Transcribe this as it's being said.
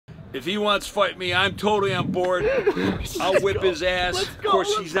If he wants to fight me, I'm totally on board. I'll whip his ass. Of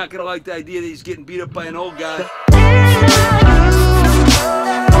course, he's not gonna like the idea that he's getting beat up by an old guy.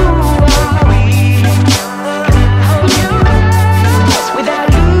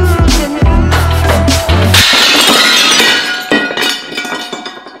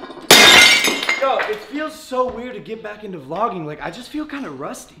 So weird to get back into vlogging. Like, I just feel kind of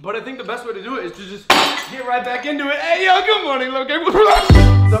rusty. But I think the best way to do it is to just get right back into it. Hey, yo, good morning, Logan.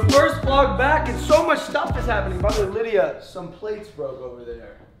 The first vlog back, and so much stuff is happening. By the way, Lydia, some plates broke over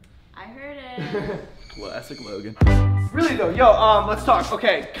there. I heard it. Classic Logan. Really though, yo, let's talk.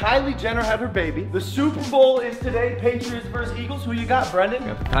 Okay, Kylie Jenner had her baby. The Super Bowl is today. Patriots versus Eagles. Who you got, Brendan? I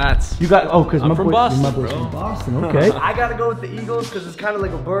got the Pats. You got, oh, because I'm from Boston, my boy's bro. from Boston, okay. I gotta go with the Eagles because it's kind of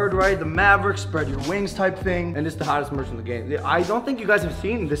like a bird, right? The Maverick, spread your wings type thing. And it's the hottest merch in the game. I don't think you guys have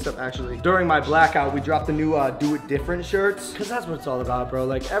seen this stuff actually. During my blackout, we dropped the new Do It Different shirts. Because that's what it's all about, bro.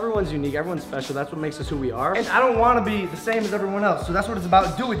 Like, everyone's unique, everyone's special. That's what makes us who we are. And I don't want to be the same as everyone else. So that's what it's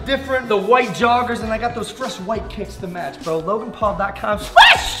about. Do it different. The white joggers, and I got those fresh white kicks to match, bro. LoganPaul.com.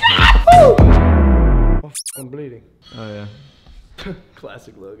 I'm bleeding. Oh yeah.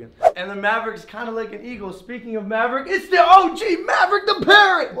 Classic Logan. And the Maverick's kind of like an eagle. Speaking of Maverick, it's the OG Maverick the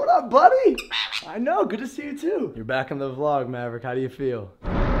parrot. What up, buddy? I know, good to see you too. You're back in the vlog, Maverick. How do you feel?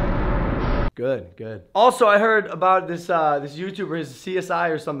 Good, good. Also, I heard about this this YouTuber, his CSI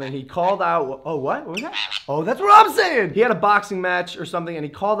or something. He called out, oh, what was that? Oh, that's what I'm saying. He had a boxing match or something, and he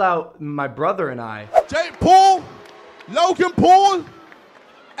called out my brother and I. Jake Paul, Logan Paul,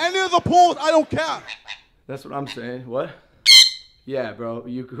 any of the Pauls, I don't care. That's what I'm saying. What? Yeah, bro.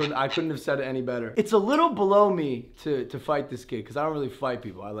 I couldn't have said it any better. It's a little below me to fight this kid because I don't really fight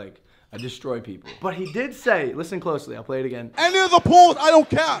people. I destroy people. But he did say, listen closely, I'll play it again. Any of the Pauls, I don't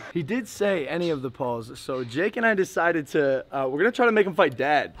care. He did say any of the Pauls. So Jake and I decided to, we're gonna try to make him fight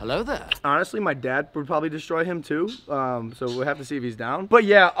Dad. Hello there. Honestly, my dad would probably destroy him too. So we'll have to see if he's down. But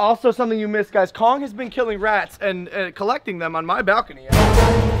yeah, also something you missed, guys. Kong has been killing rats and collecting them on my balcony.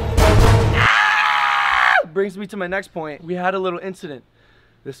 Brings me to my next point. We had a little incident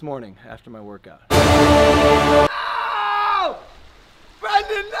this morning after my workout.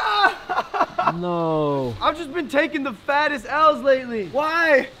 Brendan, no! No. I've just been taking the fattest L's lately.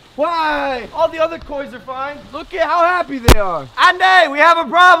 Why? Why? All the other coys are fine. Look at how happy they are. Andy, we have a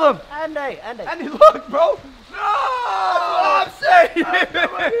problem. Andy, look, bro. No! That's what I'm saying.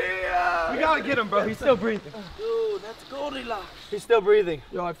 We gotta get him, bro. He's still breathing. Dude, that's Goldilocks. He's still breathing.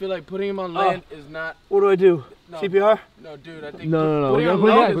 Yo, I feel like putting him on land is not. What do I do? No. CPR? No, dude, I think No. putting him on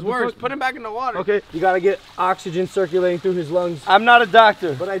land is worse. Put him back in the water. Okay, you gotta get oxygen circulating through his lungs. I'm not a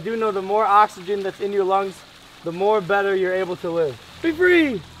doctor, but I do know the more oxygen that's in your lungs, the more better you're able to live. Be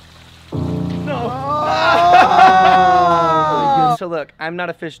free! No. Oh. So look, I'm not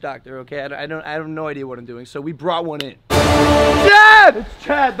a fish doctor, okay? I have no idea what I'm doing, so we brought one in. Chad! It's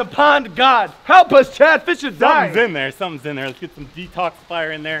Chad, the pond god. Help us, Chad, fish are dying. Something's in there. Let's get some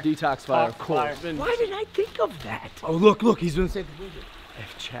detoxifier in there. Detoxifier, of course. Why did I think of that? Oh, look, he's doing the same thing.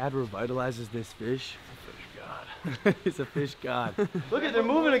 If Chad revitalizes this fish, he's a fish god. Look at, they're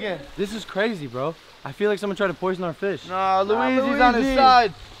moving again. This is crazy, bro. I feel like someone tried to poison our fish. No, Luigi's on his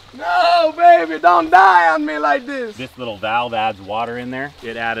side. No, baby, don't die on me like this. This little valve adds water in there.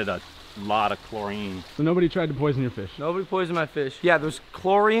 It added a lot of chlorine. So nobody tried to poison your fish? Nobody poisoned my fish. Yeah, there's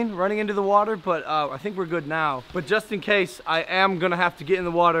chlorine running into the water, but I think we're good now. But just in case, I am gonna have to get in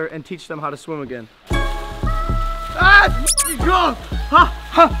the water and teach them how to swim again. Ah, go!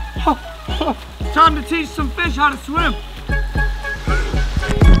 Time to teach some fish how to swim.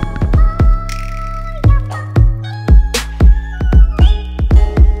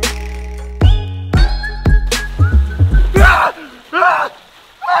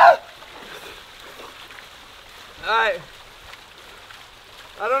 Alright.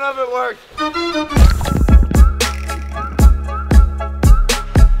 I don't know if it worked.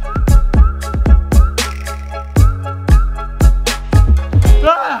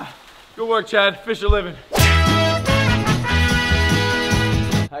 Good work, Chad. Fish are living.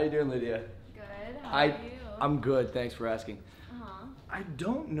 How you doing, Lydia? Good. How are you? I'm good. Thanks for asking. I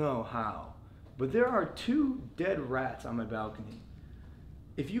don't know how, but there are 2 dead rats on my balcony.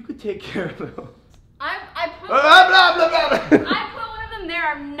 If you could take care of those. I put one of them there.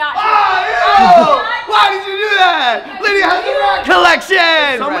 I'm not sure. Why did you do that? Lydia has the rat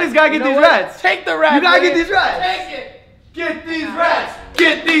collection. Somebody's got to get these rats. Take the rats. You got to get these rats. Take it. Get these rats.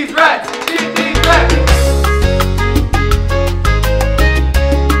 Get these rats. Get these rats.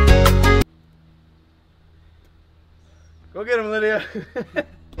 Go get him, Lydia.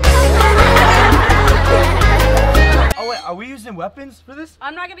 Oh wait, Are we using weapons for this?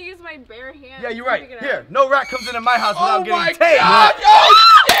 I'm not gonna use my bare hands. Yeah, you're to right. pick it Here, up. no rat comes into my house without getting my tased. God!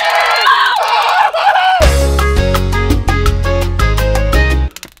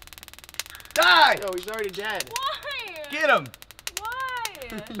 Die! Yo, he's already dead. Why? Get him! Why?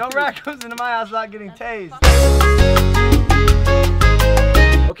 No rat comes into my house without getting tased.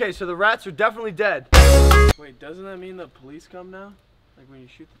 Okay, so the rats are definitely dead. Wait, doesn't that mean the police come now? Like when you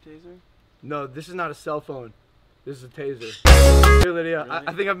shoot the taser? No, this is not a cell phone. This is a taser. Here, Lydia, Really?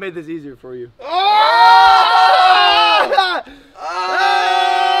 I think I've made this easier for you. Ew,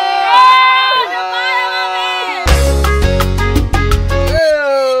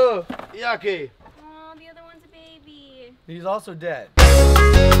 yucky. Oh, the other one's a baby. He's also dead.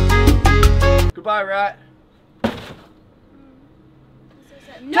 Goodbye, rat. I'm so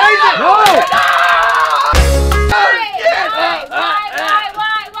sad. No! Why?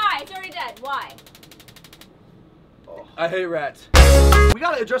 It's already dead. Why? I hate rats. We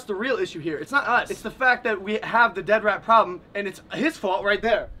gotta address the real issue here. It's not us. It's the fact that we have the dead rat problem, and it's his fault right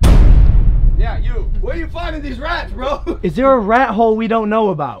there. Yeah, you. Where are you finding these rats, bro? Is there a rat hole we don't know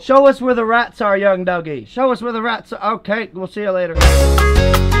about? Show us where the rats are, young doggy. Show us where the rats are. Okay, we'll see you later.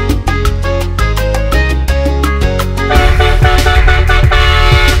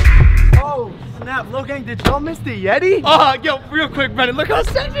 Oh, snap. Logan, did y'all miss the Yeti? Oh, yo, real quick, Brennan. Look how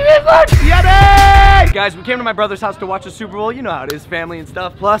sexy it looks. Yeti! Guys, we came to my brother's house to watch the Super Bowl. You know how it is, family and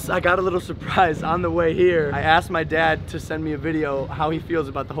stuff. Plus, I got a little surprise on the way here. I asked my dad to send me a video how he feels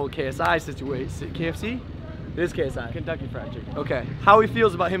about the whole KSI situation. KFC? It is KSI. Kentucky Fried Chicken. Okay. How he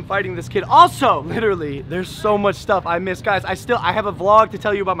feels about him fighting this kid. Also, literally, there's so much stuff I missed. Guys, I have a vlog to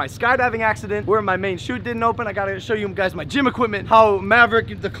tell you about my skydiving accident, where my main chute didn't open. I gotta show you guys my gym equipment, how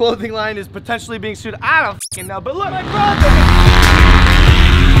Maverick, the clothing line, is potentially being sued. I don't f***ing know, but look, my brother!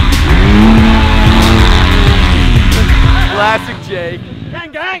 Classic Jake.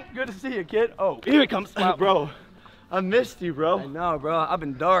 Gang, gang! Good to see you, kid. Oh, here it comes. Wow, bro. I missed you, bro. I know, bro. I've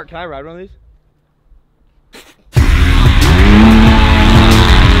been dark. Can I ride one of these?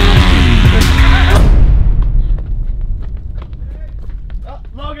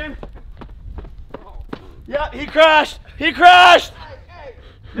 Logan. Yeah, he crashed. He crashed.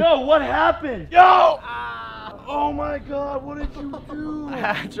 Yo, what happened? Yo! Oh my God, what did you do?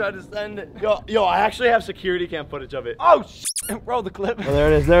 I tried to send it. Yo, I actually have security cam footage of it. Oh, shit. Roll the clip. Oh,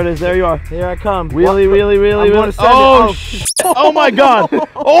 there it is, there it is, there you are. Here I come. Wheelie, wheelie, wheelie, wheelie. Oh, shit. Oh my God.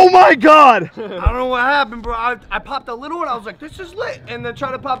 Oh my God. I don't know what happened, bro. I popped a little one. I was like, this is lit. And then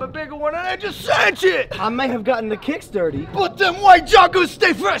tried to pop a bigger one, and I just sent it. I may have gotten the kicks dirty, but them white joggers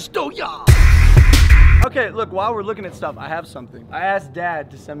stay fresh, though, y'all. Okay, look, while we're looking at stuff, I have something. I asked Dad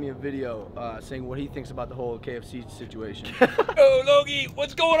to send me a video saying what he thinks about the whole KFC situation. Oh, Logie,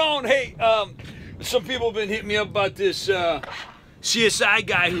 what's going on? Hey, some people have been hitting me up about this CSI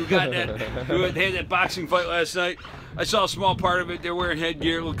guy who got that, who had that boxing fight last night. I saw a small part of it. They're wearing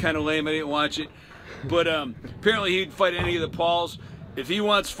headgear. It looked kind of lame. I didn't watch it. But apparently he'd fight any of the PAULS. If he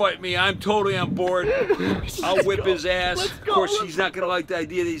wants to fight me, I'm totally on board. I'll whip his ass. Of course, he's not going to like the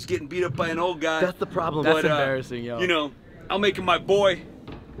idea that he's getting beat up by an old guy. That's the problem. But, that's embarrassing, yo. You know, I'll make him my boy.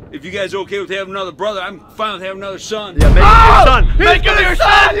 If you guys are okay with having another brother, I'm fine with having another son. Yeah, make him your son. Make him your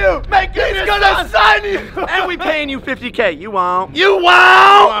son. You. Make him your son. Sign you. And we paying you $50K. You won't. You won't. You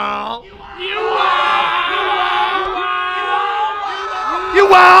won't. You won't. You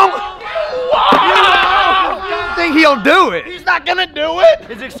won't. Think he'll do it. He's not gonna do it.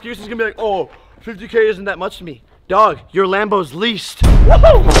 His excuse is gonna be like, oh, $50K isn't that much to me. Dog, your Lambo's leased. Woo!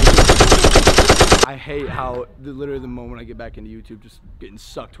 I hate how literally the moment I get back into YouTube, just getting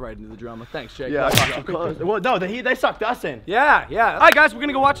sucked right into the drama. Thanks, Jake. Yeah, well, no, they sucked us in. Yeah, yeah. All right, guys, we're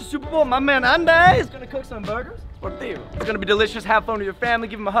gonna go watch the Super Bowl. My man Andy is gonna cook some burgers. It's gonna be delicious. Have fun with your family.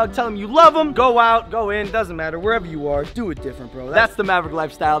 Give them a hug. Tell them you love them. Go out, go in. Doesn't matter. Wherever you are, do it different, bro. That's the Maverick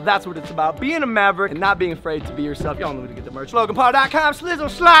lifestyle. That's what it's about. Being a Maverick and not being afraid to be yourself. Y'all know where to get the merch.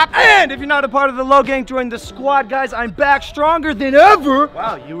 LoganPaul.com/Slizzle And if you're not a part of the Low Gang, join the squad, guys. I'm back stronger than ever.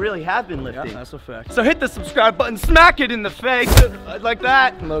 Wow, you really have been lifting. Yeah, that's a fact. So hit the subscribe button. Smack it in the face. Like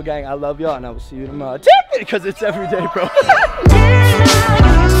that. Low Gang, I love y'all, and I will see you tomorrow. Because it's every day, bro.